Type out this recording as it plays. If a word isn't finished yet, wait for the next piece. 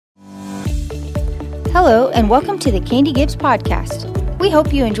Hello, and welcome to the Candy Gibbs podcast. We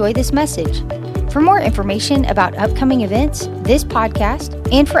hope you enjoy this message. For more information about upcoming events, this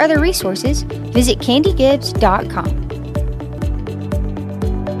podcast, and for other resources, visit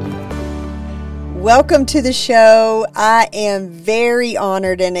candygibbs.com. Welcome to the show. I am very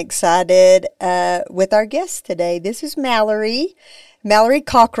honored and excited with our guest today. This is Mallory. Mallory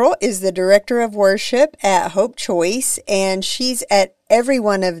Cockrell is the director of worship at Hope Choice, and she's at every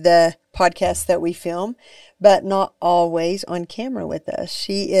one of the podcasts that we film, but not always on camera with us.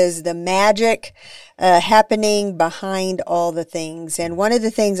 She is the magic happening behind all the things. And one of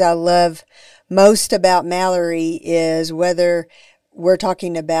the things I love most about Mallory is whether we're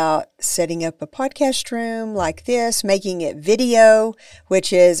talking about setting up a podcast room like this, making it video,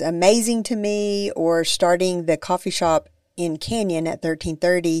 which is amazing to me, or starting the coffee shop in Canyon at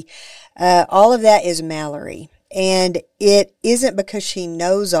 1330. All of that is Mallory. And it isn't because she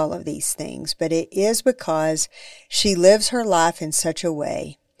knows all of these things, but it is because she lives her life in such a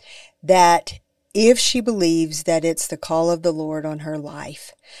way that if she believes that it's the call of the Lord on her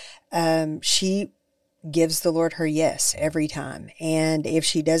life, she gives the Lord her yes every time. And if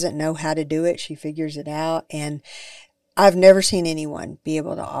she doesn't know how to do it, she figures it out. And I've never seen anyone be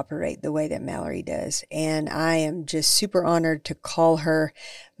able to operate the way that Mallory does. And I am just super honored to call her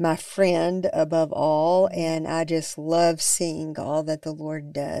my friend above all. And I just love seeing all that the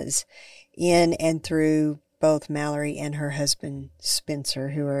Lord does in and through both Mallory and her husband,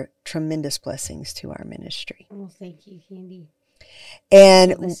 Spencer, who are tremendous blessings to our ministry. Well, thank you, Candy.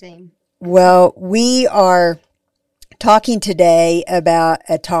 And the same. Well, we are talking today about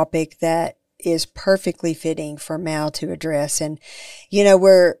a topic that is perfectly fitting for Mal to address. And, you know,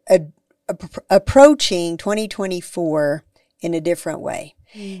 we're approaching 2024 in a different way.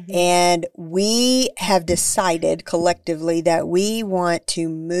 Mm-hmm. And we have decided collectively that we want to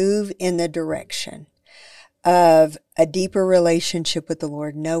move in the direction of a deeper relationship with the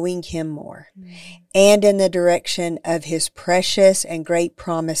Lord, knowing Him more, and in the direction of His precious and great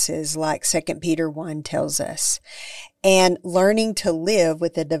promises, like 2 Peter 1 tells us, and learning to live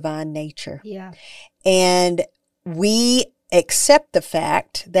with a divine nature. Yeah. And we accept the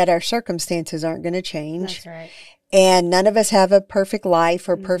fact that our circumstances aren't going to change. That's right. And none of us have a perfect life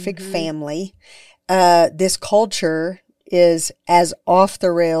or perfect family. This culture is as off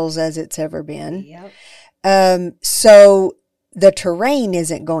the rails as it's ever been. Yep. So the terrain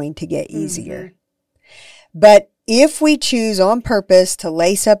isn't going to get easier. But if we choose on purpose to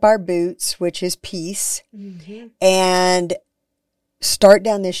lace up our boots, which is peace, and start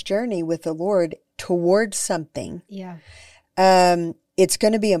down this journey with the Lord towards something, it's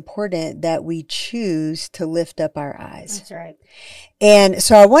going to be important that we choose to lift up our eyes. That's right. And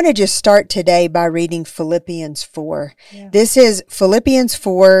so I want to just start today by reading Philippians 4. Yeah. This is Philippians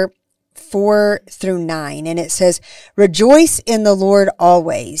 4 through 9, and it says, "Rejoice in the Lord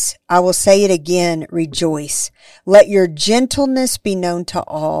always. I will say it again, rejoice. Let your gentleness be known to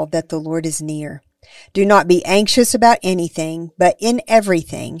all that the Lord is near. Do not be anxious about anything, but in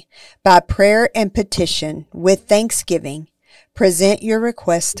everything, by prayer and petition, with thanksgiving, present your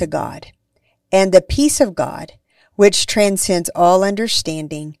requests to God. And the peace of God, which transcends all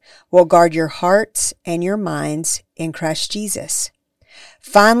understanding, will guard your hearts and your minds in Christ Jesus.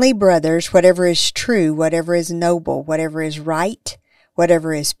 Finally, brothers, whatever is true, whatever is noble, whatever is right,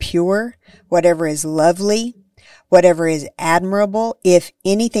 whatever is pure, whatever is lovely, whatever is admirable, if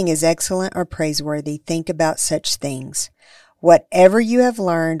anything is excellent or praiseworthy, think about such things. Whatever you have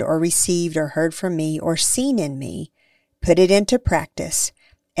learned or received or heard from me or seen in me, put it into practice,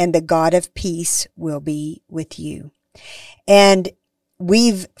 and the God of peace will be with you." And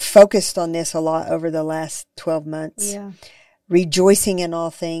we've focused on this a lot over the last 12 months. Yeah. Rejoicing in all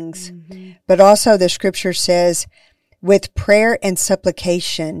things. But also the scripture says, with prayer and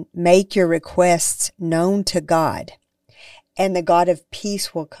supplication, make your requests known to God, and the God of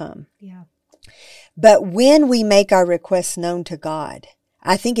peace will come. Yeah. But when we make our requests known to God,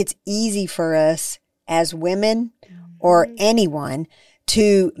 I think it's easy for us as women or anyone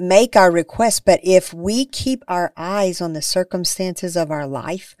to make our requests. But if we keep our eyes on the circumstances of our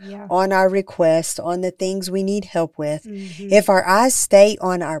life, on our requests, on the things we need help with, if our eyes stay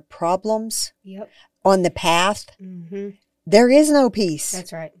on our problems, on the path, there is no peace.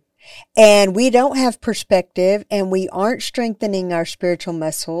 That's right. And we don't have perspective, and we aren't strengthening our spiritual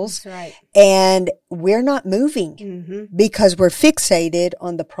muscles. That's right. And we're not moving because we're fixated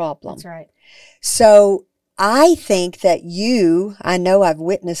on the problem. That's right. So I think that I know I've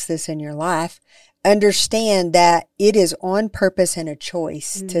witnessed this in your life, understand that it is on purpose and a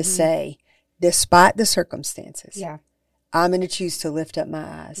choice to say, despite the circumstances, I'm going to choose to lift up my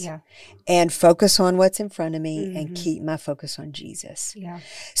eyes and focus on what's in front of me and keep my focus on Jesus. Yeah.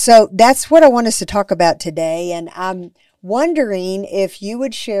 So that's what I want us to talk about today. And I'm wondering if you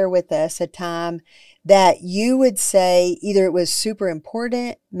would share with us a time that you would say either it was super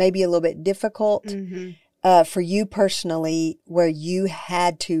important, maybe a little bit difficult for you personally, where you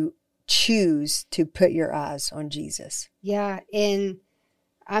had to choose to put your eyes on Jesus. Yeah. And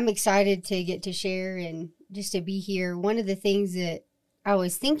I'm excited to get to share and just to be here. One of the things that I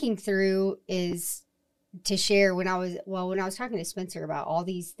was thinking through is to share when I was talking to Spencer about all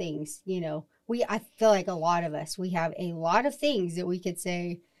these things, I feel like a lot of us, we have a lot of things that we could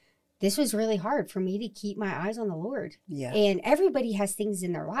say, this was really hard for me to keep my eyes on the Lord. Yeah. And everybody has things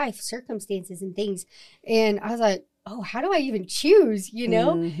in their life, circumstances and things. And I was like, oh, how do I even choose,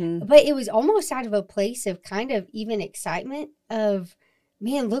 But it was almost out of a place of kind of even excitement of,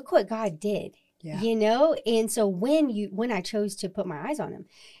 man, look what God did, And so when I chose to put my eyes on him.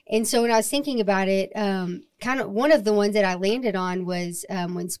 And so when I was thinking about it, kind of one of the ones that I landed on was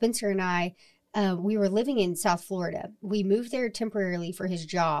when Spencer and I, we were living in South Florida. We moved there temporarily for his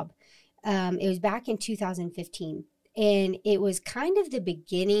job. It was back in 2015. And it was kind of the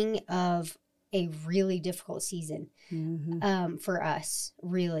beginning of a really difficult season for us,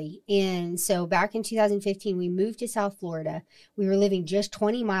 really. And so back in 2015, we moved to South Florida. We were living just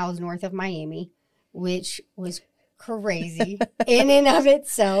 20 miles north of Miami, which was crazy in and of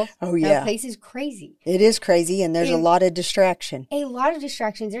itself. Oh, yeah. That place is crazy. It is crazy, and there's a lot of distraction. A lot of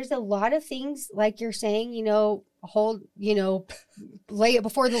distractions. There's a lot of things, like you're saying, lay it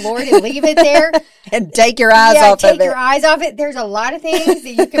before the Lord and leave it there. And take your eyes off of it. Take your eyes off it. There's a lot of things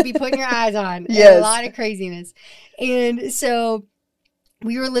that you could be putting your eyes on. Yes. A lot of craziness. And so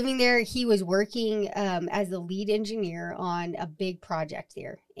we were living there. He was working as the lead engineer on a big project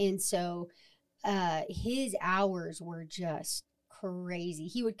there. And so his hours were just crazy.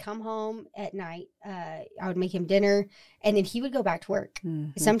 He would come home at night. I would make him dinner, and then he would go back to work,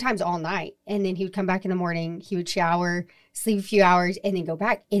 sometimes all night. And then he would come back in the morning. He would shower, sleep a few hours, and then go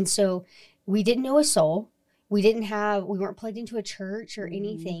back. And so we didn't know a soul. We weren't plugged into a church or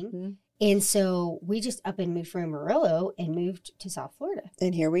anything. And so we just up and moved from Amarillo and moved to South Florida.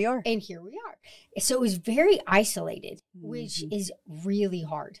 And here we are. So it was very isolated, which is really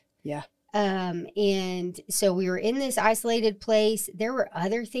hard. Yeah. And so we were in this isolated place. There were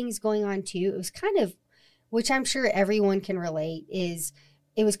other things going on too. It was kind of, which I'm sure everyone can relate, is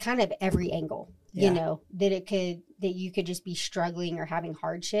it was kind of every angle, that you could just be struggling or having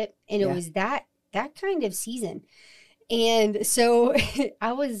hardship. And it was that kind of season. And so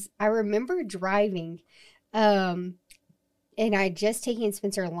I remember driving, and I had just taken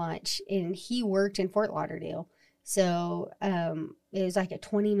Spencer lunch, and he worked in Fort Lauderdale. So, it was like a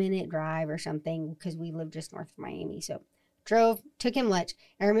 20-minute drive or something because we lived just north of Miami. So took him lunch.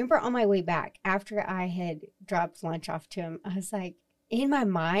 I remember on my way back after I had dropped lunch off to him, I was like, in my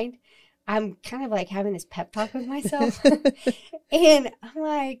mind, I'm kind of like having this pep talk with myself. And I'm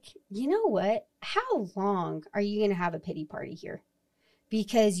like, you know what? How long are you going to have a pity party here?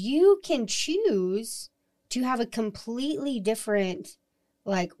 Because you can choose to have a completely different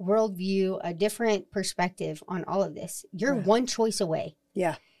worldview, a different perspective on all of this. You're one choice away.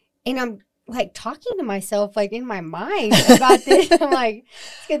 Yeah. And I'm talking to myself, in my mind about this. I'm like,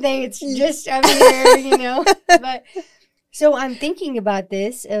 it's a good thing it's just up here, But so I'm thinking about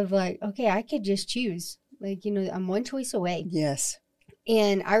this of okay, I could just choose. I'm one choice away. Yes.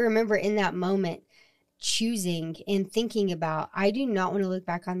 And I remember in that moment choosing and thinking about, I do not want to look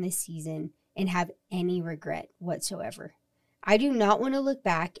back on this season and have any regret whatsoever. I do not want to look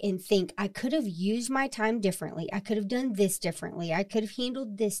back and think I could have used my time differently. I could have done this differently. I could have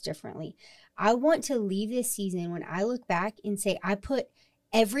handled this differently. I want to leave this season when I look back and say, I put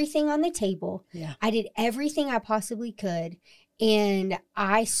everything on the table. Yeah. I did everything I possibly could, and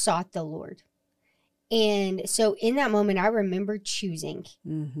I sought the Lord. And so in that moment, I remember choosing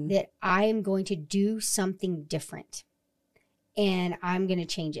that I am going to do something different, and I'm going to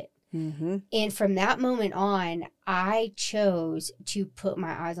change it. And from that moment on, I chose to put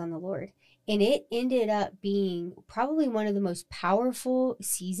my eyes on the Lord. And it ended up being probably one of the most powerful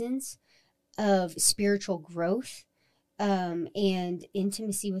seasons of spiritual growth and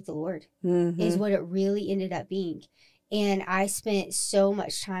intimacy with the Lord is what it really ended up being. And I spent so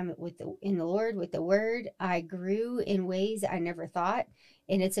much time in the Lord, with the Word. I grew in ways I never thought.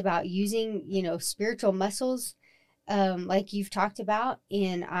 And it's about using, spiritual muscles like you've talked about.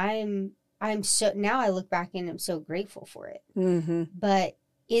 And I'm so, now I look back and I'm so grateful for it. But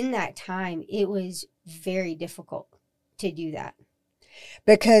in that time, it was very difficult to do that.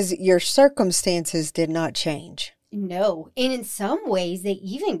 Because your circumstances did not change. No. And in some ways, they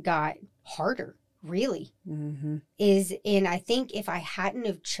even got harder, really. Mm-hmm. And I think if I hadn't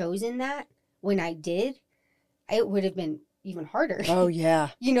have chosen that when I did, it would have been even harder. Oh, yeah.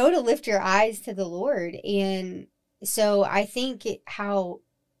 To lift your eyes to the Lord. And so I think how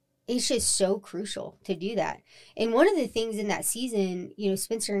it's just so crucial to do that. And one of the things in that season,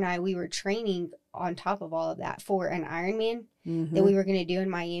 Spencer and I, we were training on top of all of that for an Ironman that we were going to do in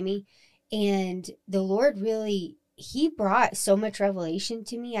Miami. And the Lord really, he brought so much revelation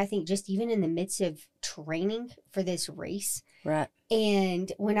to me, I think, just even in the midst of training for this race. Right.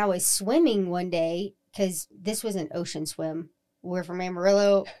 And when I was swimming one day, because this was an ocean swim, we're from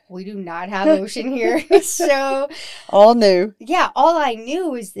Amarillo, we do not have ocean here. So all new. Yeah, all I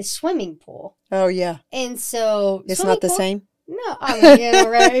knew was the swimming pool. Oh, yeah. And so it's not the same? No,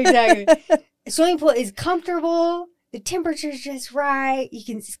 right, exactly. Swimming pool is comfortable. The temperature's just right.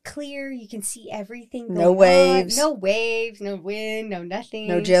 It's clear. You can see everything going No waves. on. No waves, no wind, no nothing.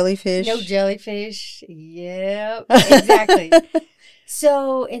 No jellyfish. No jellyfish. Yep, exactly.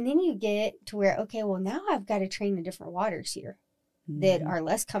 So, and then you get to where, okay, well, now I've got to train in different waters here that are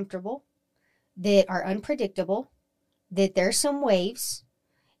less comfortable, that are unpredictable, that there's some waves,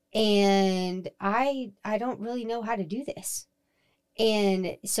 and I don't really know how to do this.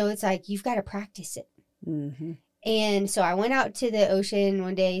 And so it's like, you've got to practice it. Mm-hmm. And so I went out to the ocean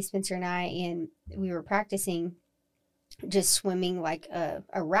one day, Spencer and I, and we were practicing just swimming like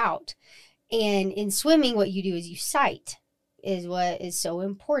a route. And in swimming, what you do is you sight, is what is so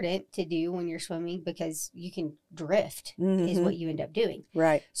important to do when you're swimming, because you can drift is what you end up doing.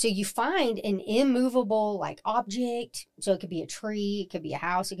 Right. So you find an immovable like object. So it could be a tree, it could be a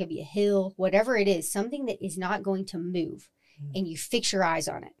house, it could be a hill, whatever it is, something that is not going to move, and you fix your eyes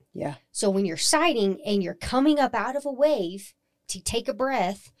on it. Yeah. So when you're sighting and you're coming up out of a wave to take a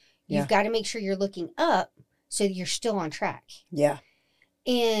breath, you've got to make sure you're looking up so that you're still on track. Yeah.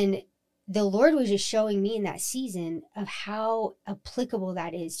 And the Lord was just showing me in that season of how applicable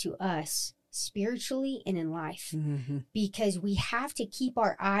that is to us spiritually and in life. Mm-hmm. Because we have to keep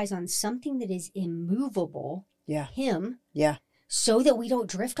our eyes on something that is immovable. Yeah. Him. Yeah. So that we don't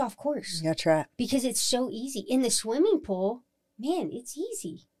drift off course. That's right. Because it's so easy. In the swimming pool, man, it's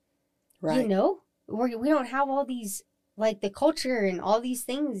easy. Right. We don't have all these, like the culture and all these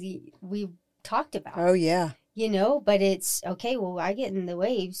things we've talked about. Oh, yeah. But it's, okay, well, I get in the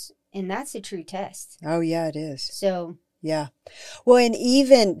waves, and that's a true test. Oh, yeah, it is. So. Yeah. Well, and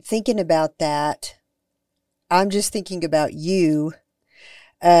even thinking about that, I'm just thinking about you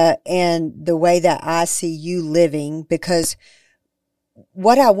and the way that I see you living, because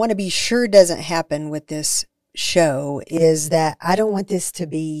what I want to be sure doesn't happen with this show is that I don't want this to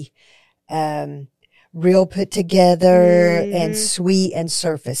be real put together and sweet and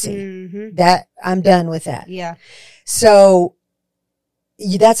surfacey. That I'm done with that. Yeah. So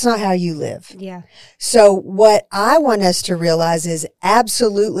that's not how you live. Yeah. So what I want us to realize is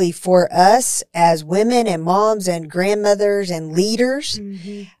absolutely for us as women and moms and grandmothers and leaders,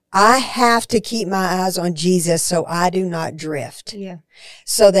 I have to keep my eyes on Jesus so I do not drift. Yeah.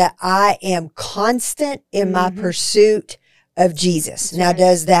 So that I am constant in my pursuit of Jesus. That's now, right.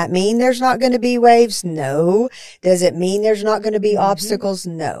 Does that mean there's not going to be waves? No. Does it mean there's not going to be obstacles?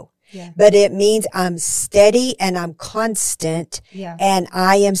 No. Yeah. But it means I'm steady and I'm constant and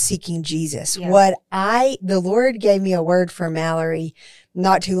I am seeking Jesus. Yeah. The Lord gave me a word for Mallory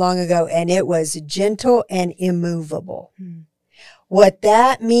not too long ago, and it was gentle and immovable. What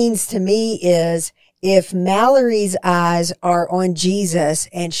that means to me is if Mallory's eyes are on Jesus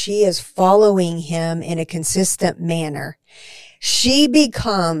and she is following him in a consistent manner, she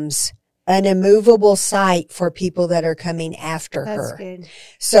becomes an immovable sight for people that are coming after her. That's good.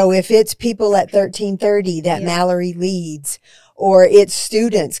 So if it's people at 1330 that Mallory leads, or it's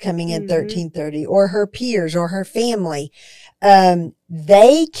students coming in 1330, or her peers or her family,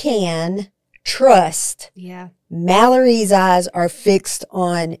 they can trust. Yeah. Mallory's eyes are fixed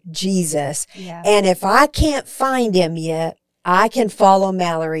on Jesus. Yeah. And if I can't find him yet, I can follow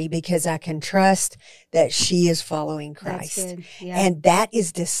Mallory because I can trust that she is following Christ. That's good. Yeah. And that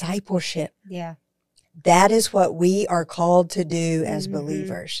is discipleship. Yeah. That is what we are called to do as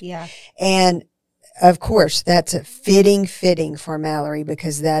believers. Yeah. And of course, that's a fitting for Mallory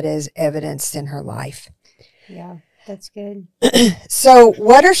because that is evidenced in her life. Yeah. That's good. So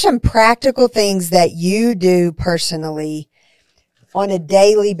what are some practical things that you do personally on a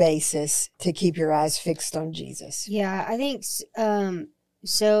daily basis to keep your eyes fixed on Jesus? Yeah, I think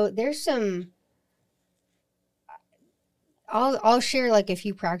so there's some, I'll share like a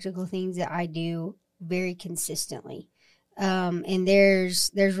few practical things that I do very consistently. And there's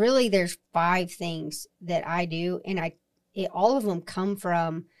 5 things that I do, and all of them come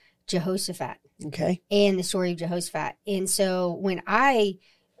from Jehoshaphat. Okay. And the story of Jehoshaphat. And so when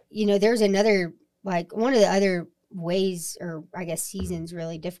there's another, like one of the other ways, or I guess seasons,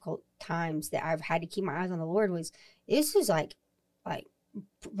 really difficult times that I've had to keep my eyes on the Lord was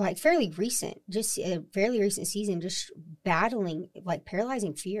like fairly recent, just a fairly recent season, just battling like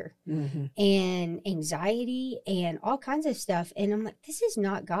paralyzing fear and anxiety and all kinds of stuff. And I'm like, this is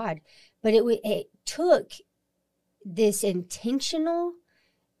not God. But it took this intentional,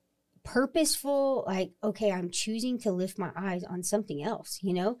 purposeful, like, okay, I'm choosing to lift my eyes on something else,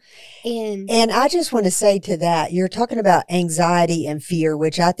 and I just want to say to that, you're talking about anxiety and fear,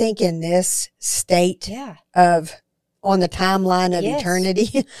 which I think in this state of on the timeline of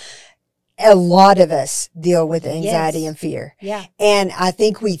eternity, a lot of us deal with anxiety and fear. Yeah. And I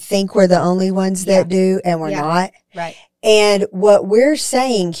think we think we're the only ones that do, and we're not. Right. And what we're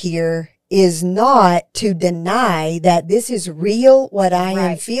saying here is not to deny that this is real, what I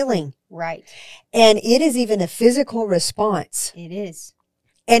am feeling. Right. And it is even a physical response. It is.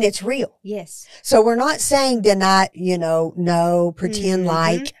 And it's real. Yes. So we're not saying deny, no, pretend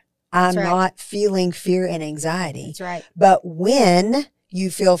like I'm not feeling fear and anxiety. That's right. But when you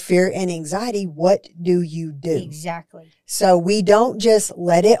feel fear and anxiety, what do you do? Exactly. So we don't just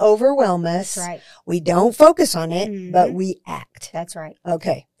let it overwhelm us. That's right. We don't focus on it, but we act. That's right.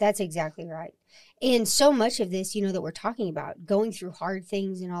 Okay. That's exactly right. And so much of this, that we're talking about, going through hard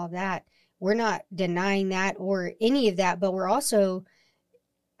things and all of that, we're not denying that or any of that, but we're also,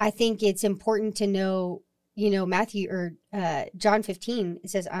 I think it's important to know, Matthew or John 15, it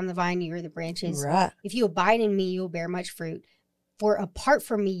says, I'm the vine, you are the branches. Right. If you abide in me, you'll bear much fruit. For apart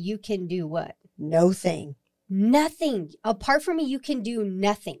from me, you can do what? No thing. Nothing. Apart from me, you can do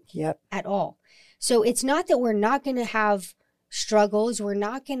nothing. Yep. At all. So it's not that we're not going to have struggles. We're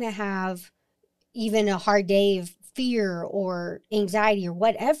not going to have even a hard day of fear or anxiety or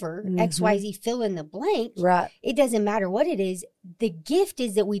whatever, XYZ, fill in the blank. Right. It doesn't matter what it is. The gift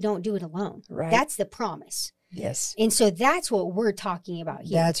is that we don't do it alone. Right. That's the promise. Yes. And so that's what we're talking about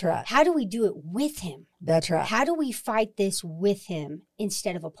here. That's right. How do we do it with him? That's right. How do we fight this with him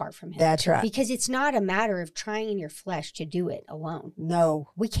instead of apart from him? That's right. Because it's not a matter of trying in your flesh to do it alone. No.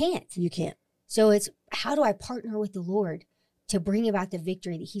 We can't. You can't. So it's, how do I partner with the Lord to bring about the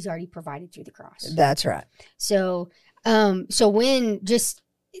victory that he's already provided through the cross? That's right. So when just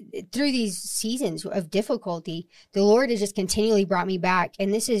through these seasons of difficulty, the Lord has just continually brought me back.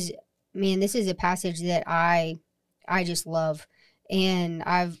 And this is a passage that I just love. And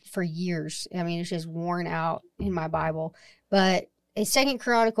for years, it's just worn out in my Bible. But it's 2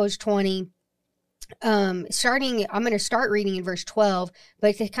 Chronicles 20. I'm going to start reading in verse 12,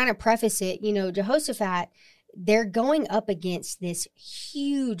 but to kind of preface it, Jehoshaphat, they're going up against this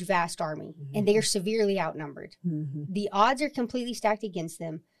huge, vast army, and they are severely outnumbered. The odds are completely stacked against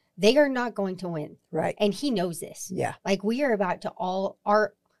them. They are not going to win. Right. And he knows this. Yeah. Like, we are about to all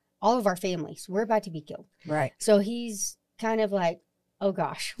of our families, we're about to be killed. Right. So he's kind of like, oh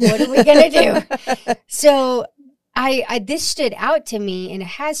gosh, what are we going to do? So this stood out to me, and it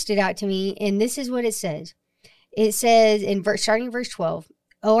has stood out to me. And this is what it says. It says starting in verse 12,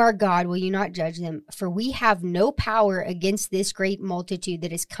 "O our God, will you not judge them? For we have no power against this great multitude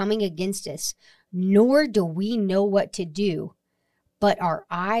that is coming against us, nor do we know what to do, but our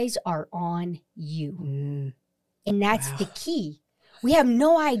eyes are on you." And that's the key. We have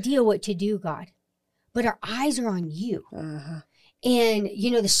no idea what to do, God, but our eyes are on you. And,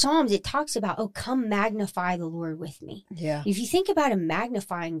 the Psalms, it talks about, oh, come magnify the Lord with me. Yeah. If you think about a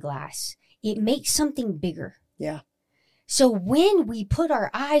magnifying glass, it makes something bigger. Yeah. So when we put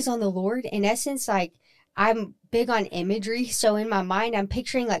our eyes on the Lord, in essence, like, I'm big on imagery. So in my mind, I'm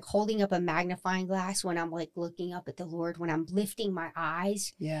picturing like holding up a magnifying glass when I'm like looking up at the Lord, when I'm lifting my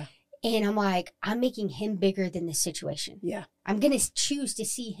eyes. Yeah. And I'm like, I'm making him bigger than the situation. Yeah. I'm going to choose to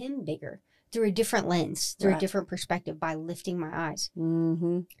see him bigger through a different lens, through a different perspective by lifting my eyes.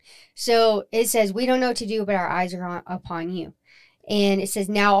 So it says, we don't know what to do, but our eyes are upon you. And it says,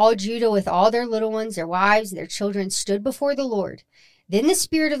 now all Judah with all their little ones, their wives, their children stood before the Lord. Then the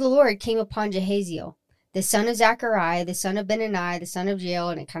Spirit of the Lord came upon Jehaziel, the son of Zechariah, the son of Benaniah, the son of Jael,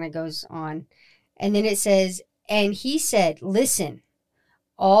 and it kind of goes on. And then it says, and he said, listen,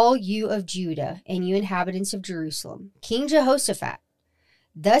 all you of Judah and you inhabitants of Jerusalem, King Jehoshaphat,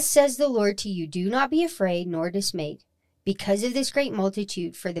 thus says the Lord to you, do not be afraid nor dismayed because of this great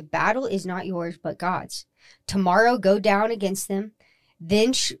multitude, for the battle is not yours but God's. Tomorrow go down against them,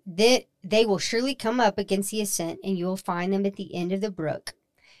 then they will surely come up against the ascent, and you will find them at the end of the brook.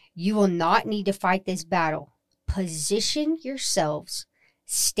 You will not need to fight this battle. position yourselves,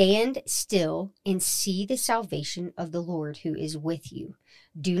 stand still, and see the salvation of the Lord who is with you.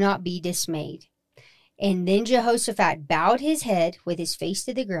 Do not be dismayed. And then Jehoshaphat bowed his head with his face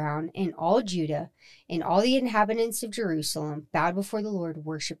to the ground, and all Judah and all the inhabitants of Jerusalem bowed before the Lord,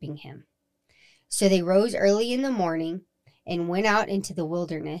 worshiping him. So they rose early in the morning and went out into the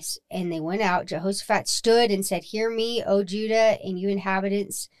wilderness. And they went out. Jehoshaphat stood and said, Hear me, O Judah, and you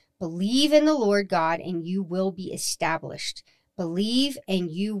inhabitants. Believe in the Lord God, and you will be established. Believe, and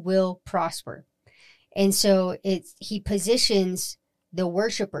you will prosper. And so he positions the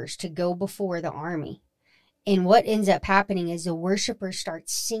worshipers to go before the army. And what ends up happening is the worshipers start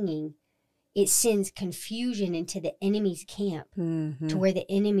singing. It sends confusion into the enemy's camp to where the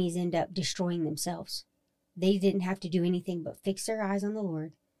enemies end up destroying themselves. They didn't have to do anything but fix their eyes on the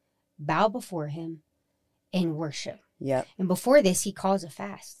Lord, bow before him, and worship. Yep. And before this, he calls a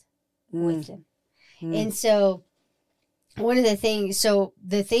fast with them. And so one of the things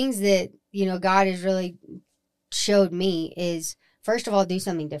that, God has really showed me is, first of all, do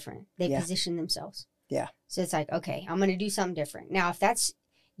something different. They position themselves. Yeah. So it's like, okay, I'm going to do something different. Now, if that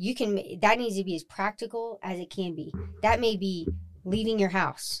needs to be as practical as it can be. That may be leaving your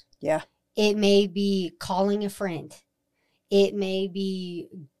house. Yeah. It may be calling a friend. It may be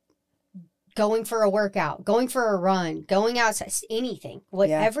going for a workout, going for a run, going outside, anything.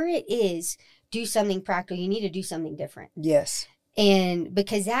 Whatever it is, do something practical. You need to do something different. Yes. And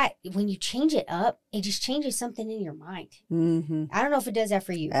because when you change it up, it just changes something in your mind. I don't know if it does that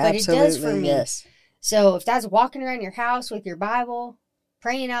for you, but it does for me. Yes. So if that's walking around your house with your Bible,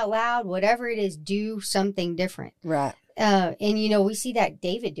 praying out loud, whatever it is, do something different. Right. And, we see that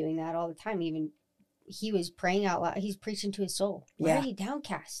David doing that all the time. Even he was praying out loud. He's preaching to his soul. Why are you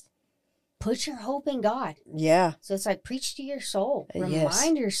downcast? Put your hope in God. Yeah. So it's like preach to your soul.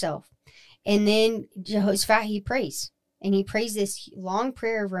 Remind yourself. And then Jehoshaphat, he prays. And he prays this long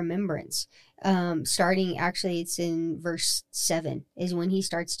prayer of remembrance. Starting, actually, it's in verse 7 is when he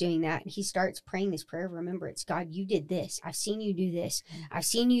starts doing that. And he starts praying this prayer of remembrance. God, you did this. I've seen you do this. I've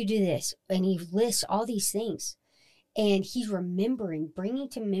seen you do this. And he lists all these things. And he's remembering, bringing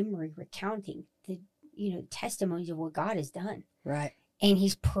to memory, recounting the, testimonies of what God has done. Right. And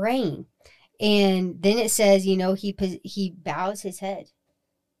he's praying. And then it says, he bows his head,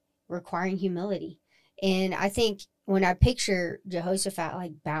 requiring humility. And I think when I picture Jehoshaphat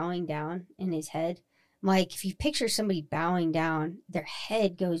like bowing down in his head, I'm like, if you picture somebody bowing down, their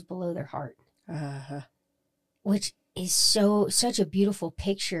head goes below their heart, which is such a beautiful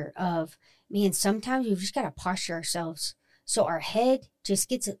picture of, man, sometimes we've just got to posture ourselves so our head just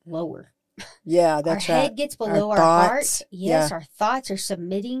gets lower. Yeah, that's right. Our head gets below our heart. Yes, our thoughts are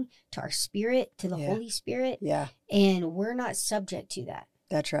submitting to our spirit, to the Holy Spirit. Yeah. And we're not subject to that.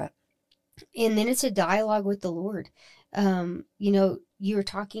 That's right. And then it's a dialogue with the Lord. You were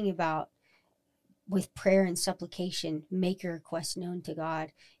talking about with prayer and supplication, make your request known to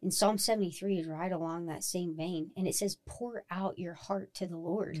God. And Psalm 73 is right along that same vein. And it says, pour out your heart to the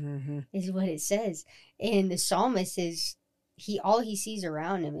Lord, is what it says. And the psalmist all he sees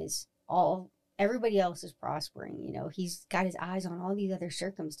around him is everybody else is prospering. He's got his eyes on all these other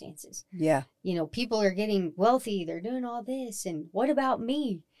circumstances. Yeah. People are getting wealthy. They're doing all this. And what about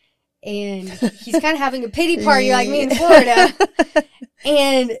me? And he's kind of having a pity party like me in Florida.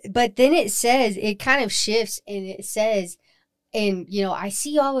 But then it says, it kind of shifts and it says, and, I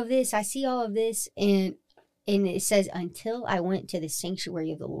see all of this. And it says, until I went to the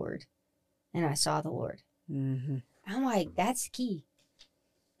sanctuary of the Lord and I saw the Lord. I'm like, that's key.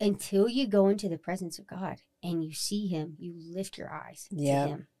 Until you go into the presence of God and you see him, you lift your eyes to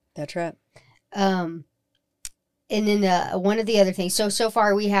him. That's right. And then one of the other things, so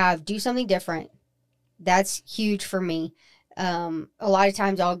far we have do something different. That's huge for me. A lot of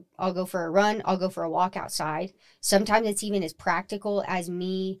times I'll go for a run. I'll go for a walk outside. Sometimes it's even as practical as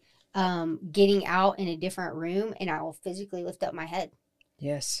me getting out in a different room, and I will physically lift up my head.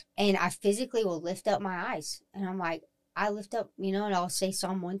 Yes. And I physically will lift up my eyes. And I'm like, I lift up, and I'll say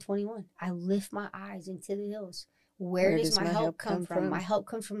Psalm 121. I lift my eyes into the hills. Where does my help come from? My help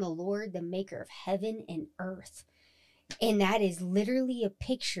comes from the Lord, the maker of heaven and earth. And that is literally a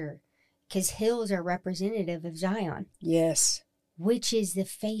picture, because hills are representative of Zion. Yes. Which is the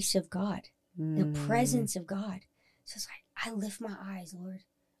face of God, the presence of God. So it's like, I lift my eyes, Lord,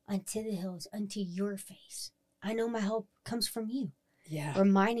 unto the hills, unto your face. I know my help comes from you. Yeah.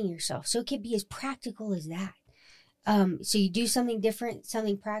 Reminding yourself. So it could be as practical as that. So you do something different,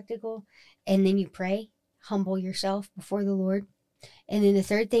 something practical, and then you pray, humble yourself before the Lord. And then the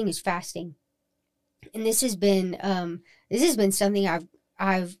third thing is fasting. And this has been something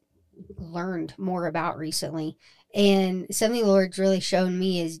I've learned more about recently. And something the Lord's really shown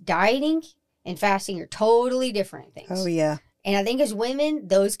me is dieting and fasting are totally different things. Oh, yeah. And I think as women,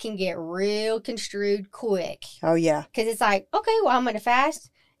 those can get real construed quick. Oh, yeah. Because it's like, okay, well, I'm going to fast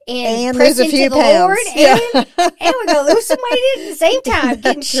and press lose a into few the pounds. Lord, and we're going to lose some weight at the same time.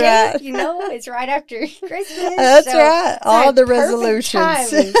 Getting shape, right. you know, it's right after Christmas. That's so right. All like the resolutions.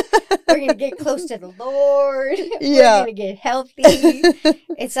 timing. We're going to get close to the Lord. Yeah. We're going to get healthy.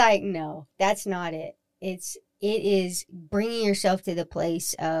 It's like, no, that's not it. It is bringing yourself to the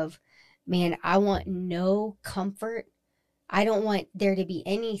place of, man, I want no comfort. I don't want there to be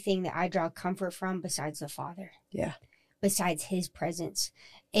anything that I draw comfort from besides the Father. Yeah. Besides his presence.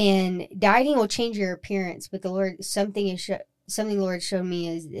 And dieting will change your appearance, but the Lord, something the Lord showed me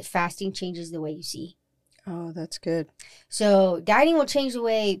is that fasting changes the way you see. Oh, that's good. So dieting will change the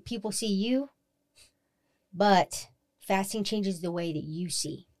way people see you, but fasting changes the way that you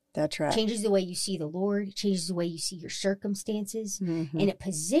see. That's right. Changes the way you see the Lord, changes the way you see your circumstances, Mm-hmm. and it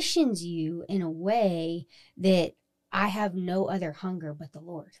positions you in a way that I have no other hunger but the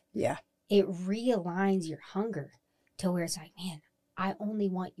Lord. Yeah. It realigns your hunger to where it's like, man, I only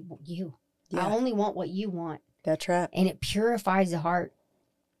want you. Yeah. I only want what you want. That's right. And it purifies the heart.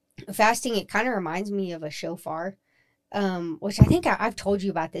 Fasting, it kind of reminds me of a shofar, which I think I've told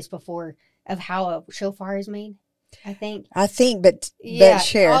you about this before, of how a shofar is made, I think. But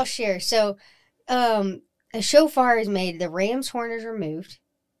share. I'll share. So a shofar is made, the ram's horn is removed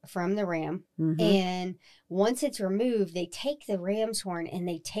from the ram. Mm-hmm. And once it's removed, they take the ram's horn and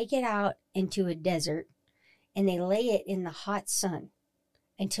they take it out into a desert and they lay it in the hot sun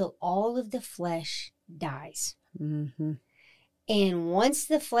until all of the flesh dies. Mm-hmm. And once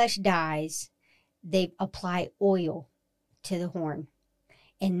the flesh dies, they apply oil to the horn.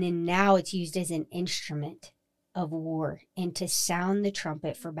 And then now it's used as an instrument of war and to sound the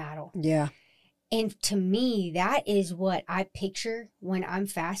trumpet for battle. Yeah. And to me, that is what I picture when I'm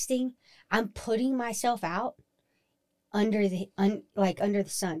fasting. I'm putting myself out under the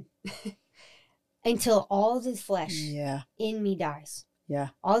sun until all the flesh in me dies. Yeah.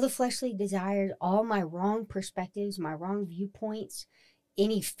 All the fleshly desires, all my wrong perspectives, my wrong viewpoints,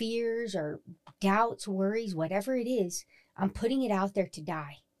 any fears or doubts, worries, whatever it is, I'm putting it out there to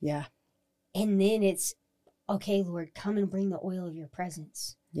die. Yeah. And then it's, okay, Lord, come and bring the oil of your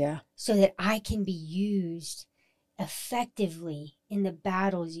presence. Yeah. So that I can be used effectively in the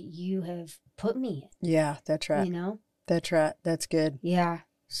battles that you have put me in. Yeah, that's right. You know? That's right. That's good. Yeah.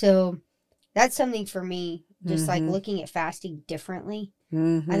 So that's something for me, just Mm-hmm. like looking at fasting differently.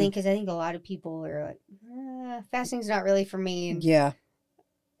 Mm-hmm. I think a lot of people are like, fasting's not really for me. And yeah.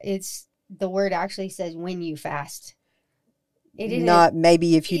 it's, the word actually says when you fast. It isn't. Not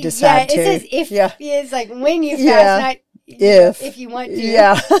maybe if you decide to. It says if. Yeah. It's like when you fast, not if you want to.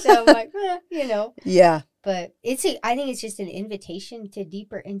 Yeah. So I'm like, you know. Yeah. But I think it's just an invitation to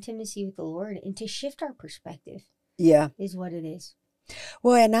deeper intimacy with the Lord and to shift our perspective. Yeah. Is what it is.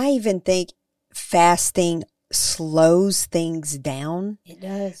 Well, and I even think fasting slows things down. It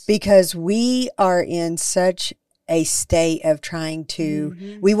does. Because we are in such a state of trying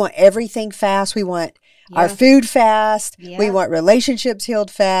to, we want everything fast. We want our food fast. Yeah. We want relationships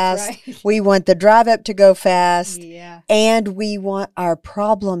healed fast. Right. We want the drive up to go fast. Yeah. And we want our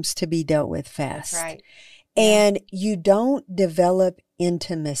problems to be dealt with fast. That's right. And you don't develop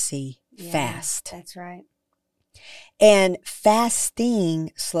intimacy fast. That's right. And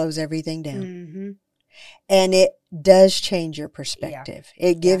fasting slows everything down. Mm-hmm. And it does change your perspective. Yeah.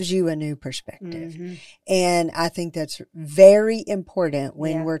 It gives you a new perspective. Mm-hmm. And I think that's very important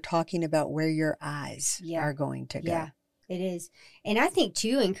when we're talking about where your eyes are going to go. Yeah, it is. And I think,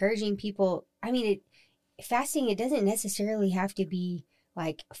 too, encouraging people, I mean, fasting, it doesn't necessarily have to be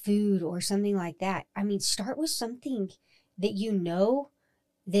like food or something like that. I mean, start with something that you know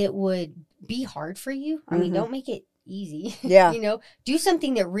that would be hard for you. I mean, don't make it easy. Yeah. You know, do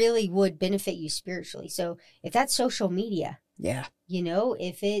something that really would benefit you spiritually. So if that's social media, you know,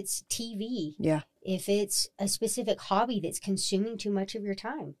 if it's TV, if it's a specific hobby that's consuming too much of your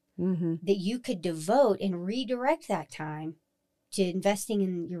time, that you could devote and redirect that time to investing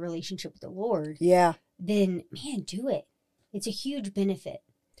in your relationship with the Lord, then man, do it. It's a huge benefit.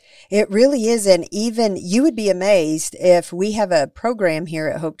 It really is. And even you would be amazed if we have a program here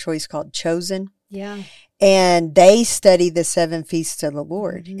at Hope Choice called Chosen. Yeah. And they study the 7 feasts of the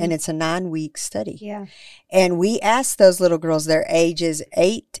Lord. And it's a 9-week study. Yeah. And we asked those little girls, their ages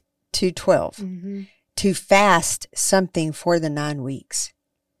 8 to 12, to fast something for the 9 weeks.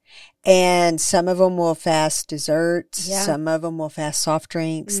 And some of them will fast desserts. Some of them will fast soft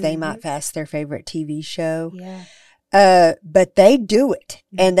drinks. They might fast their favorite TV show. Yeah. But they do it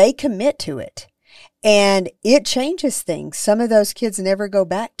and they commit to it. And it changes things. Some of those kids never go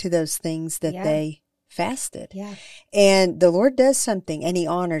back to those things that they fasted. Yeah. And the Lord does something and he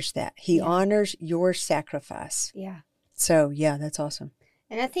honors that. He honors your sacrifice. Yeah. So, yeah, that's awesome.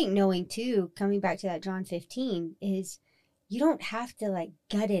 And I think knowing too, coming back to that John 15, is you don't have to like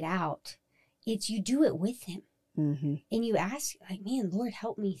gut it out. It's you do it with him. Mm-hmm. And you ask like, man, Lord,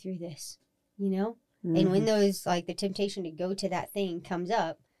 help me through this, you know? Mm-hmm. And when those, like the temptation to go to that thing comes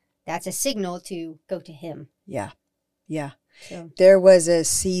up, that's a signal to go to him. Yeah. Yeah. So. There was a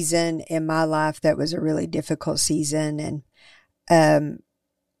season in my life that was a really difficult season. And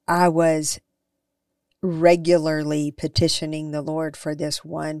I was regularly petitioning the Lord for this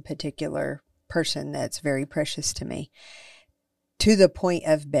one particular person that's very precious to me, to the point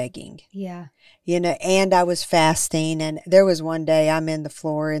of begging. Yeah. You know, and I was fasting. And there was one day I'm in the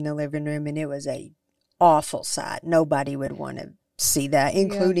floor in the living room and it was a awful sight. Nobody would want to see that,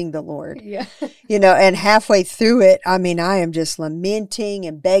 including the Lord. Yeah. You know, and halfway through it, I mean, I am just lamenting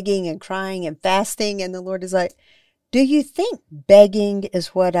and begging and crying and fasting. And the Lord is like, do you think begging is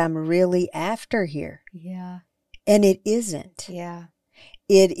what I'm really after here? Yeah. And it isn't. Yeah.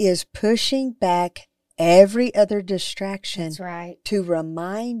 It is pushing back every other distraction. That's right. To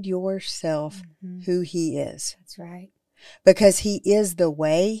remind yourself who he is. That's right. Because he is the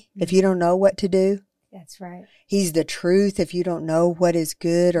way. If you don't know what to do. That's right. He's the truth if you don't know what is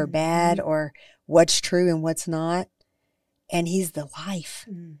good or bad or what's true and what's not. And he's the life.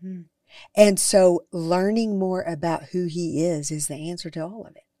 Mm-hmm. And so learning more about who he is the answer to all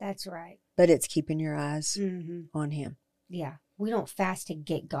of it. That's right. But it's keeping your eyes on him. Yeah. We don't fast to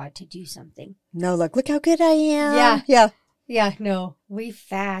get God to do something. No, look how good I am. Yeah. Yeah. Yeah. No, we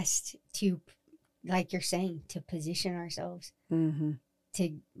fast to, like you're saying, to position ourselves, to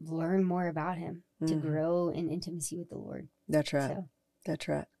learn more about him, to grow in intimacy with the Lord. That's right. So, that's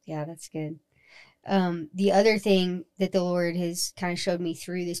right. Yeah, that's good. The other thing that the Lord has kind of showed me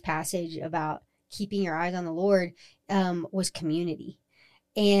through this passage about keeping your eyes on the Lord was community.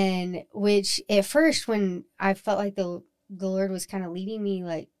 And which at first when I felt like the Lord was kind of leading me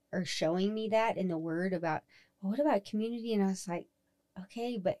like, or showing me that in the word about, well, what about community? And I was like,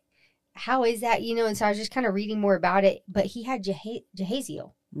 okay, but how is that? You know, and so I was just kind of reading more about it, but he had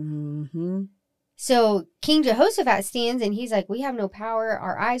Jehaziel. Mm-hmm. So King Jehoshaphat stands and he's like, we have no power.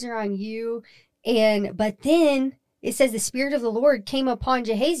 Our eyes are on you. But then it says the Spirit of the Lord came upon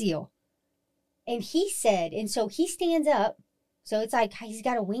Jehaziel. And he said, and so he stands up. So it's like he's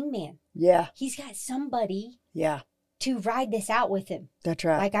got a wingman. Yeah. He's got somebody. Yeah. To ride this out with him. That's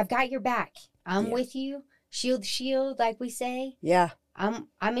right. Like, I've got your back. I'm with you. Shield to shield, like we say. Yeah. I'm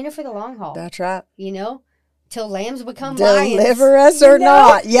in it for the long haul. That's right. You know, till lambs become lions. Deliver us or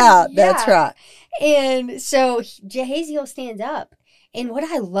not. Yeah, that's right. And so Jehaziel stands up. And what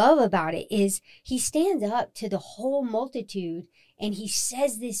I love about it is he stands up to the whole multitude and he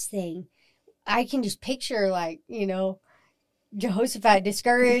says this thing. I can just picture, like, you know, Jehoshaphat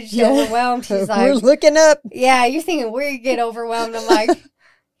discouraged, overwhelmed. He's like, we're looking up. Yeah, you're thinking where you get overwhelmed. I'm like,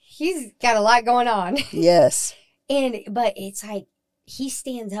 he's got a lot going on. Yes. But it's like he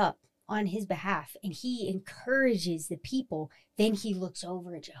stands up on his behalf and he encourages the people. Then he looks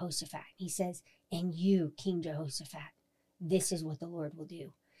over at Jehoshaphat. He says, and you, King Jehoshaphat, this is what the Lord will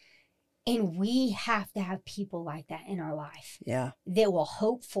do. And we have to have people like that in our life. Yeah. That will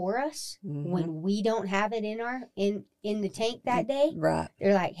hope for us when we don't have it in the tank that day. Right.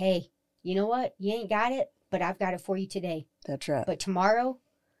 They're like, hey, you know what? You ain't got it, but I've got it for you today. That's right. But tomorrow,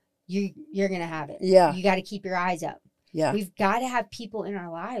 you're going to have it. Yeah. You got to keep your eyes up. Yeah. We've got to have people in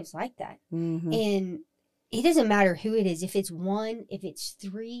our lives like that. Mm-hmm. And it doesn't matter who it is. If it's one, if it's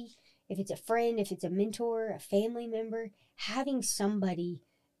three, if it's a friend, if it's a mentor, a family member, having somebody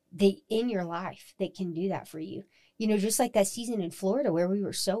in your life that can do that for you. You know, just like that season in Florida where we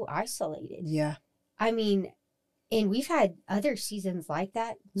were so isolated. Yeah. I mean, and we've had other seasons like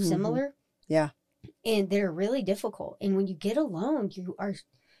that, similar. Yeah. And they're really difficult. And when you get alone,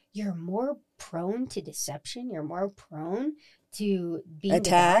 you're more prone to deception. You're more prone to being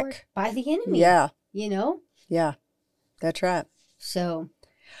devoured by the enemy. Yeah. You know? Yeah. That's right. So.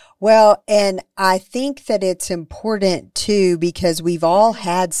 Well, and I think that it's important too, because we've all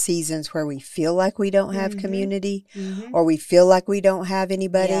had seasons where we feel like we don't have community or we feel like we don't have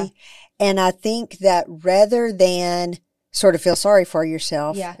anybody. Yeah. And I think that rather than sort of feel sorry for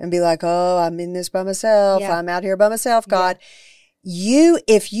yourself and be like, oh, I'm in this by myself. I'm out here by myself, God.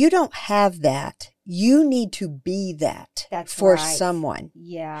 If you don't have that, you need to be that That's for right. someone.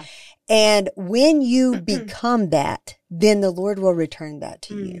 Yeah. And when you become that, then the Lord will return that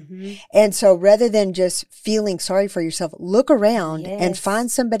to you. Mm-hmm. And so rather than just feeling sorry for yourself, look around and Yes.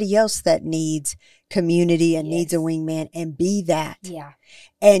 find somebody else that needs community and needs a Yes. wingman and be that. Yeah.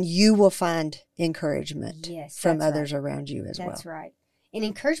 And you will find encouragement Yes, from that's others right. around you as That's well. right. And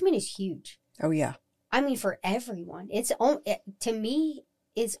encouragement is huge. Oh, yeah. I mean, for everyone. To me,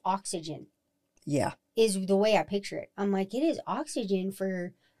 it's oxygen. Yeah. Is the way I picture it. I'm like, it is oxygen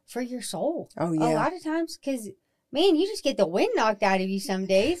for your soul. Oh, A yeah. lot of times, because, man, you just get the wind knocked out of you some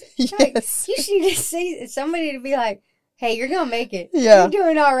days. Yes. Like, you just need to see somebody to be like, hey, you're going to make it. Yeah. You're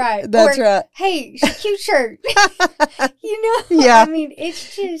doing all right. That's or, right. hey, cute shirt. You know? Yeah. I mean,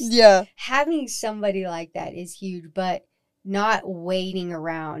 it's just Yeah. having somebody like that is huge, but not waiting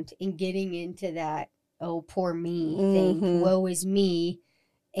around and getting into that, oh, poor me thing. Mhm. Woe is me.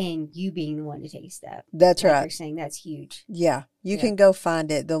 And you being the one to take a step. That's like right. You're saying that's huge. Yeah. You Yeah. can go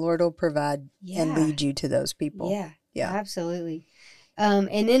find it. The Lord will provide Yeah. and lead you to those people. Yeah. Yeah. Absolutely. And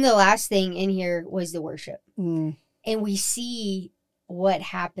then the last thing in here was the worship. Mm. And we see what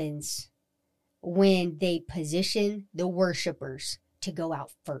happens when they position the worshipers to go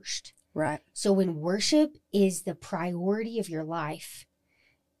out first. Right. So when worship is the priority of your life,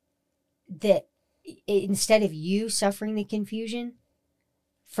 that instead of you suffering the confusion,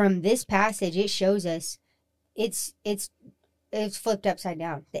 from this passage, it shows us it's flipped upside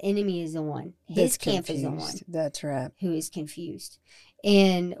down. The enemy is the one. His camp is the one. That's right. Who is confused.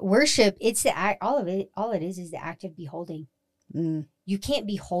 And worship, it's the act. All it is the act of beholding. Mm. You can't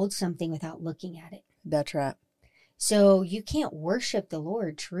behold something without looking at it. That's right. So you can't worship the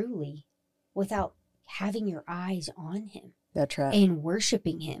Lord truly without having your eyes on him. That's right. And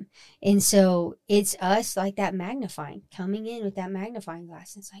worshiping him. And so it's us like that magnifying, coming in with that magnifying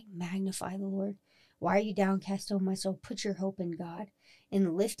glass. It's like, magnify the Lord. Why are you downcast, oh my soul? Put your hope in God.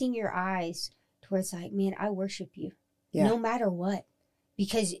 And lifting your eyes towards like, man, I worship you. Yeah. No matter what.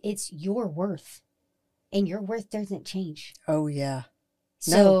 Because it's your worth. And your worth doesn't change. Oh, yeah.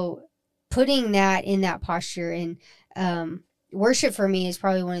 So putting that in that posture and worship for me is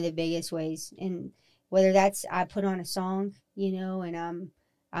probably one of the biggest ways. And whether that's I put on a song, you know, and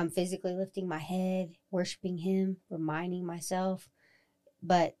I'm physically lifting my head, worshiping him, reminding myself.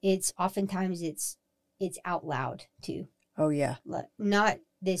 But it's oftentimes it's out loud too. Oh, yeah. Not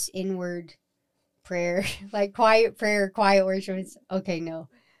this inward prayer, like quiet prayer, quiet worship. It's okay, no.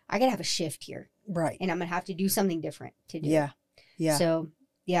 I gotta have a shift here. Right. And I'm gonna have to do something different to do it. Yeah. Yeah. So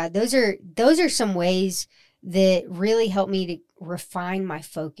yeah, those are some ways that really help me to refine my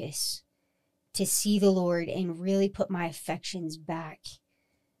focus, to see the Lord and really put my affections back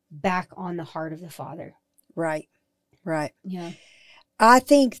on the heart of the Father. Right. Right. Yeah. I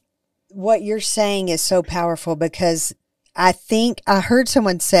think what you're saying is so powerful because I think I heard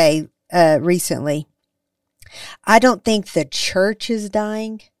someone say recently, I don't think the church is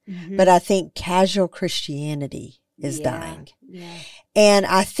dying, but I think casual Christianity is dying. Yeah. And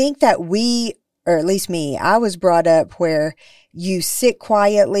I think that we, or at least me, I was brought up where you sit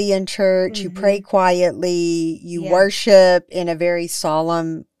quietly in church, you pray quietly, you worship in a very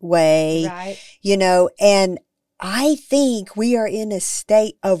solemn way, Right. you know, and I think we are in a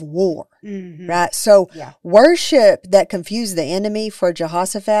state of war, right? So worship that confused the enemy for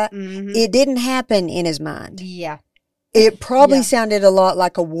Jehoshaphat, it didn't happen in his mind. Yeah. It probably sounded a lot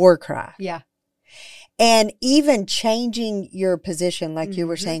like a war cry. Yeah. And even changing your position, like you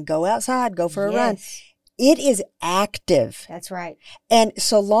were saying, go outside, go for a run. It is active. That's right. And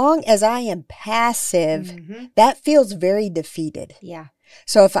so long as I am passive, that feels very defeated. Yeah.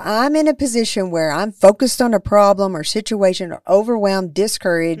 So if I'm in a position where I'm focused on a problem or situation or overwhelmed,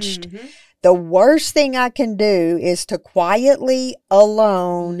 discouraged, the worst thing I can do is to quietly,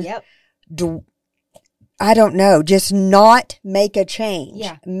 alone, I don't know, just not make a change.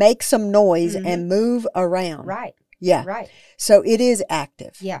 Yeah. Make some noise and move around. Right. Yeah. Right. So it is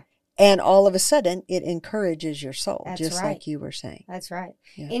active. Yeah. And all of a sudden, it encourages your soul, That's just right. like you were saying. That's right.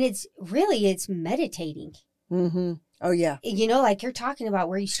 Yeah. And it's meditating. Mm-hmm. Oh, yeah. You know, like you're talking about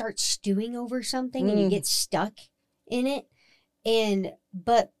where you start stewing over something and you get stuck in it.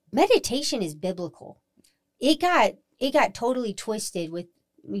 But meditation is biblical. It got totally twisted with,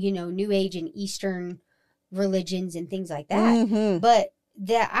 you know, New Age and Eastern religions and things like that. But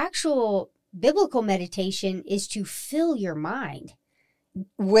the actual biblical meditation is to fill your mind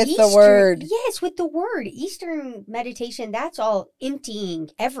with the word. Yes, with the word. Eastern meditation, that's all emptying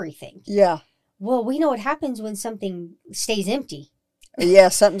everything. Yeah. Well, we know what happens when something stays empty. Yeah,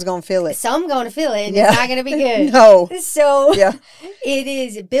 something's going to feel it. Some going to feel it, and it's not going to be good. No. So Yeah. it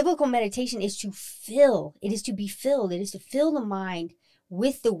is, biblical meditation is to fill. It is to be filled. It is to fill the mind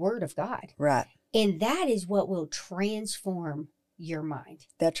with the Word of God. Right. And that is what will transform your mind.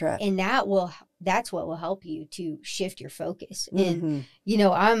 That's right. And that's what will help you to shift your focus. Mm-hmm. And, you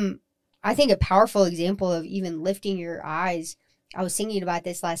know, I think a powerful example of even lifting your eyes, I was thinking about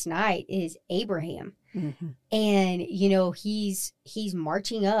this last night, is Abraham. Mm-hmm. And, you know, he's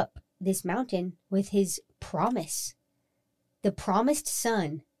marching up this mountain with his promise, the promised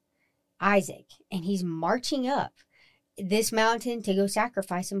son, Isaac. And he's marching up this mountain to go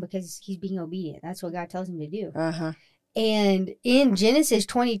sacrifice him because he's being obedient. That's what God tells him to do. Uh-huh. And in Genesis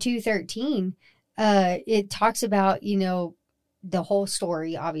 22:13, it talks about, you know, the whole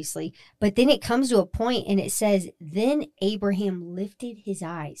story, obviously. But then it comes to a point and it says, then Abraham lifted his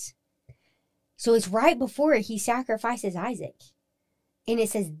eyes. So it's right before he sacrifices Isaac. And it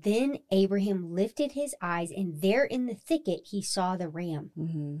says, then Abraham lifted his eyes, and there in the thicket he saw the ram.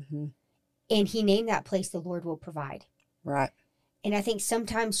 Mm-hmm. And he named that place, the Lord will provide. Right. And I think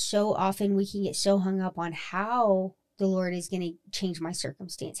sometimes so often we can get so hung up on how the Lord is going to change my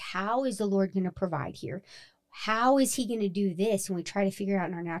circumstance. How is the Lord going to provide here? How is he going to do this? And we try to figure out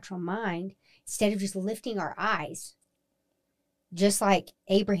in our natural mind, instead of just lifting our eyes, just like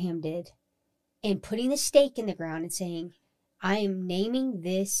Abraham did, and putting the stake in the ground and saying, I am naming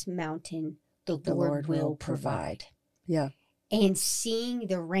this mountain, the Lord will provide. Yeah. And seeing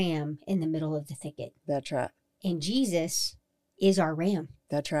the ram in the middle of the thicket. That's right. And Jesus is our ram.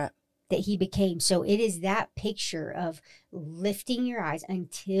 That's right. That he became. So it is that picture of lifting your eyes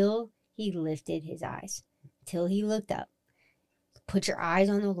until he lifted his eyes, until he looked up. Put your eyes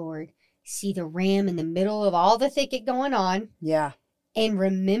on the Lord. See the ram in the middle of all the thicket going on. Yeah. And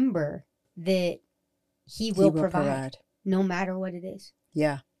remember that he will provide no matter what it is.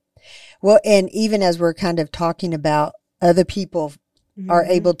 Yeah. Well, and even as we're kind of talking about other people are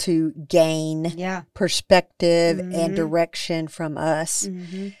able to gain perspective and direction from us.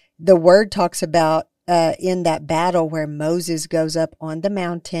 Mm-hmm. The word talks about in that battle where Moses goes up on the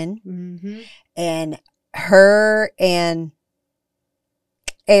mountain and her and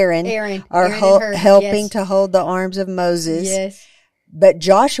Aaron are helping to hold the arms of Moses. Yes. But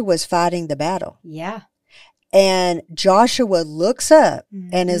Joshua's fighting the battle. Yeah. And Joshua looks up,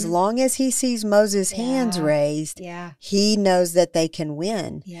 and as long as he sees Moses' hands raised, he knows that they can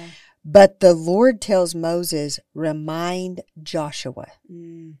win. Yeah. But the Lord tells Moses, remind Joshua.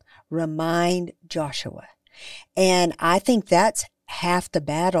 Remind Joshua. And I think that's half the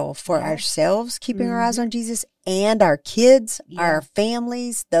battle for ourselves, keeping our eyes on Jesus, and our kids, our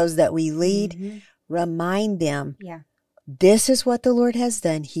families, those that we lead. Remind them, this is what the Lord has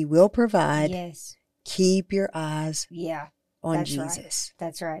done. He will provide. Yes. Keep your eyes on Jesus. Right.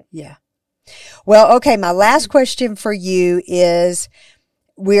 That's right. Yeah. Well, okay, my last question for you is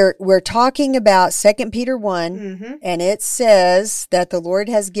we're talking about 2 Peter 1, and it says that the Lord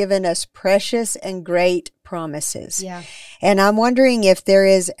has given us precious and great promises. Yeah. And I'm wondering if there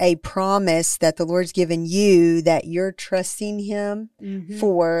is a promise that the Lord's given you that you're trusting him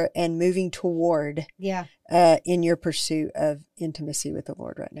for and moving toward in your pursuit of intimacy with the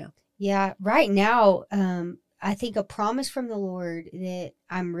Lord right now. Yeah, right now, I think a promise from the Lord that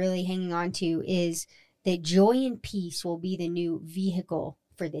I'm really hanging on to is that joy and peace will be the new vehicle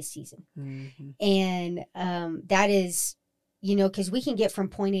for this season. And that is, you know, because we can get from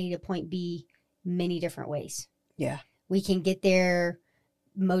point A to point B many different ways. Yeah. We can get there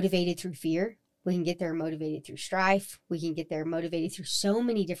motivated through fear. We can get there motivated through strife. We can get there motivated through so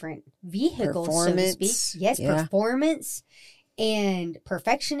many different vehicles, so to speak. Yes, performance. And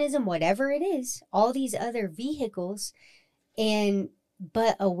perfectionism, whatever it is, all these other vehicles,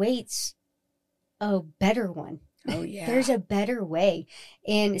 but awaits a better one. Oh, yeah. There's a better way.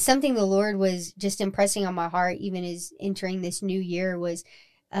 And something the Lord was just impressing on my heart, even as entering this new year, was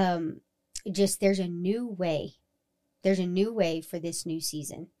just there's a new way. There's a new way for this new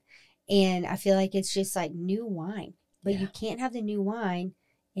season. And I feel like it's just like new wine. But you can't have the new wine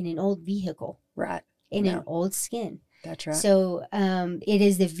in an old vehicle. Right. In an old skin. That's right. So it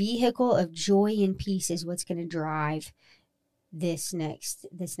is the vehicle of joy and peace is what's going to drive this next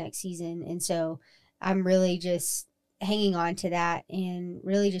season. And so I'm really just hanging on to that and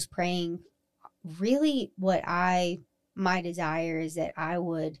really just praying. Really, my desire is that I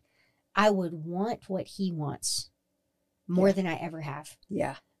would want what he wants more than I ever have.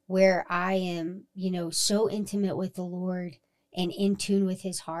 Yeah. Where I am, you know, so intimate with the Lord and in tune with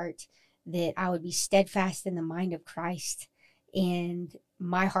his heart that I would be steadfast in the mind of Christ and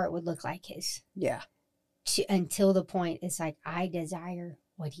my heart would look like his. Yeah. until the point it's like, I desire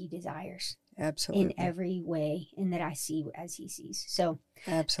what he desires. Absolutely. In every way, and that I see as he sees. So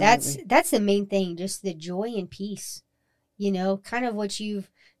absolutely, that's the main thing, just the joy and peace. Kind of what you've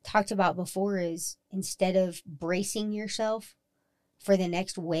talked about before is, instead of bracing yourself for the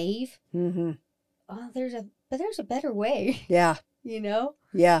next wave, oh, there's a better way. Yeah.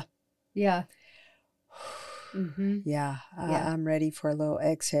 Yeah. Yeah. Mm-hmm. Yeah. I'm ready for a little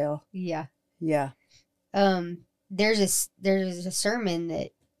exhale. Yeah. Yeah. There's a sermon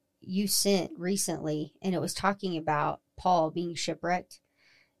that you sent recently, and it was talking about Paul being shipwrecked,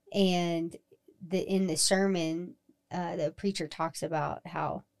 and in the sermon, the preacher talks about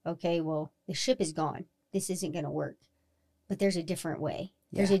how, okay, well, the ship is gone. This isn't going to work, but there's a different way.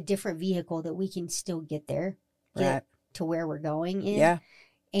 There's a different vehicle that we can still get there, get to where we're going in. Yeah.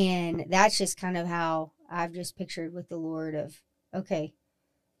 And that's just kind of how I've just pictured with the Lord of, okay,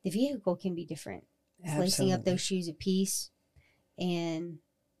 the vehicle can be different. It's lacing up those shoes of peace and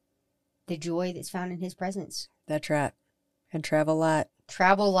the joy that's found in his presence. That's right. And travel light.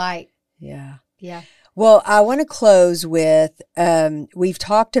 Travel light. Yeah. Yeah. Well, I want to close with, we've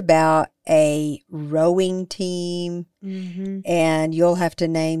talked about a rowing team, and you'll have to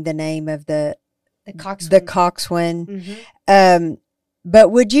name the name of the coxswain. The coxswain.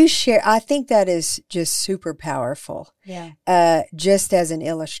 But would you share, I think that is just super powerful. Yeah. Just as an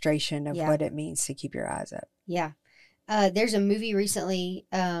illustration of what it means to keep your eyes up. Yeah. There's a movie recently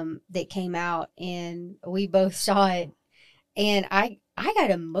that came out, and we both saw it, and I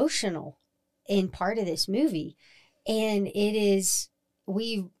got emotional in part of this movie, and it is,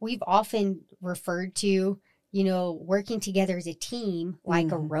 we've often referred to, working together as a team,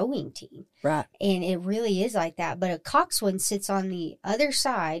 like a rowing team, right? And it really is like that. But a coxswain sits on the other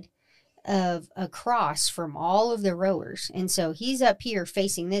side of a cross from all of the rowers, and so he's up here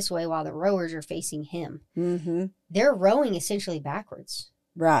facing this way while the rowers are facing him. They're rowing essentially backwards,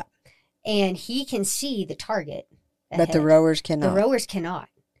 right? And he can see the target ahead. But the rowers cannot.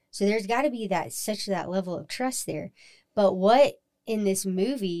 So there's got to be that level of trust there. But what in this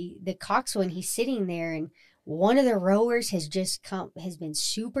movie, the coxswain, he's sitting there, and one of the rowers has been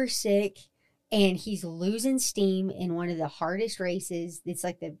super sick, and he's losing steam in one of the hardest races. It's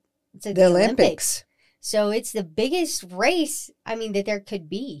like the Olympics. So it's the biggest race, that there could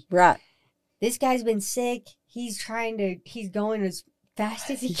be. Right. This guy's been sick. He's going as fast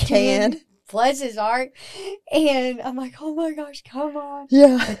as he can. Bless his heart. And I'm like, oh my gosh, come on.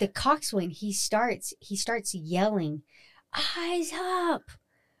 Yeah. But the coxswain, he starts yelling, eyes up,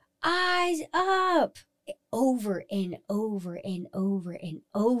 over and over and over and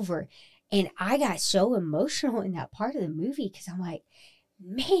over. And I got so emotional in that part of the movie, because I'm like,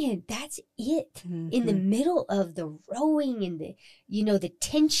 man, that's it. In the middle of the rowing and the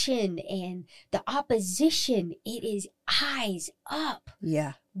tension and the opposition, it is eyes up.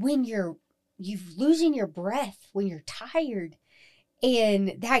 Yeah. When you're losing your breath, when you're tired,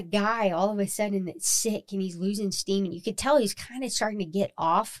 and that guy all of a sudden that's sick and he's losing steam, and you could tell he's kind of starting to get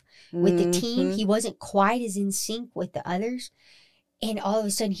off with the team. He wasn't quite as in sync with the others. And all of a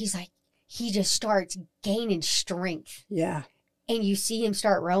sudden he just starts gaining strength. Yeah. And you see him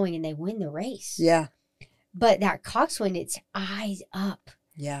start rowing, and they win the race. Yeah. But that coxswain, it's eyes up.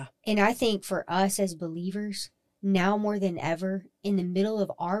 Yeah. And I think for us as believers, now more than ever, in the middle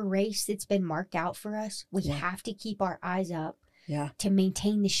of our race that's been marked out for us, we have to keep our eyes up to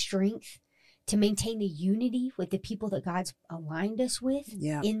maintain the strength, to maintain the unity with the people that God's aligned us with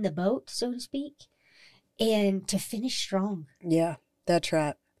in the boat, so to speak, and to finish strong. Yeah, that's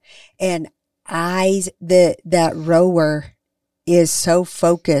right. And that rower is so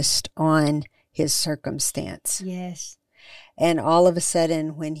focused on his circumstance. Yes. And all of a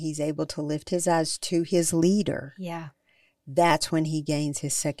sudden, when he's able to lift his eyes to his leader, that's when he gains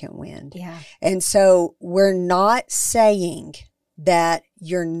his second wind. Yeah. And so we're not saying that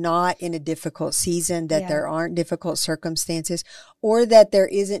you're not in a difficult season, that there aren't difficult circumstances, or that there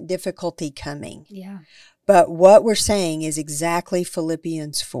isn't difficulty coming. Yeah. But what we're saying is exactly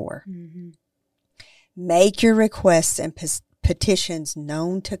Philippians 4. Make your requests and petitions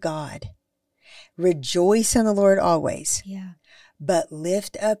known to God. Rejoice in the Lord always. Yeah. But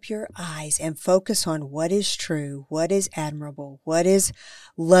lift up your eyes and focus on what is true, what is admirable, what is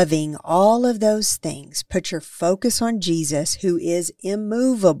loving, all of those things. Put your focus on Jesus, who is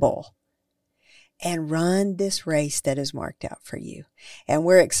immovable, and run this race that is marked out for you. And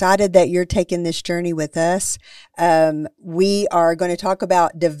we're excited that you're taking this journey with us. We are going to talk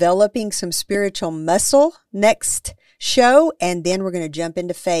about developing some spiritual muscle next show, and then we're going to jump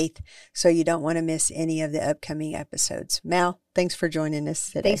into faith, so you don't want to miss any of the upcoming episodes. Mal, thanks for joining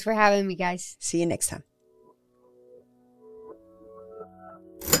us today. Thanks for having me, guys. See you next time.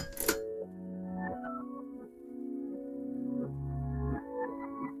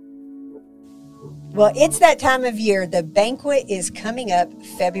 Well, it's that time of year. The banquet is coming up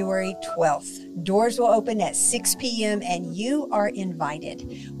February 12th. Doors will open at 6 p.m. and you are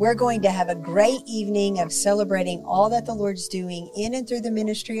invited. We're going to have a great evening of celebrating all that the Lord's doing in and through the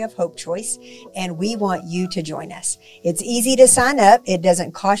ministry of Hope Choice, and we want you to join us. It's easy to sign up. It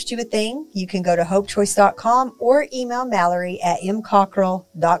doesn't cost you a thing. You can go to hopechoice.com or email Mallory at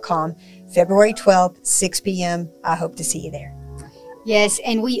mcockrell.com. February 12th, 6 p.m. I hope to see you there. Yes,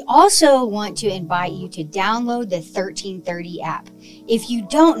 and we also want to invite you to download the 1330 app. If you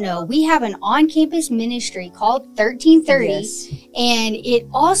don't know, we have an on-campus ministry called 1330, yes. And it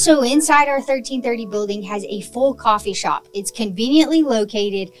also inside our 1330 building has a full coffee shop. It's conveniently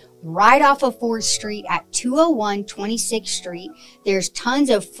located right off of 4th Street at 201 26th Street. There's tons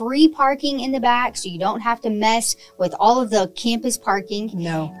of free parking in the back, so you don't have to mess with all of the campus parking.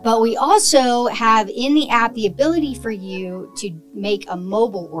 No. But we also have in the app the ability for you to make a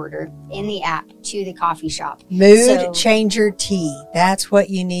mobile order in the app to the coffee shop. Mood changer tea. That's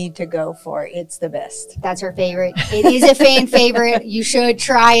what you need to go for. It's the best. That's our favorite. It is a fan favorite. You should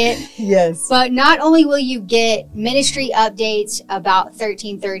try it. Yes. But not only will you get ministry updates about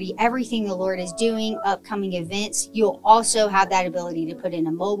 1330, everything the Lord is doing, upcoming events, you'll also have that ability to put in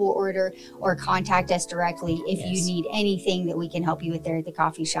a mobile order or contact us directly if you need anything that we can help you with there at the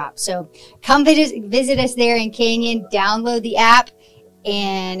coffee shop. So come visit us there in Canyon, download the app,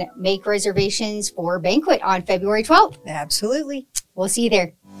 and make reservations for banquet on February 12th. Absolutely. We'll see you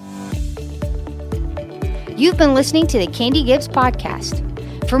there. You've been listening to the Candy Gibbs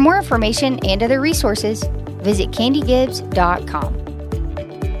podcast. For more information and other resources, visit candygibbs.com.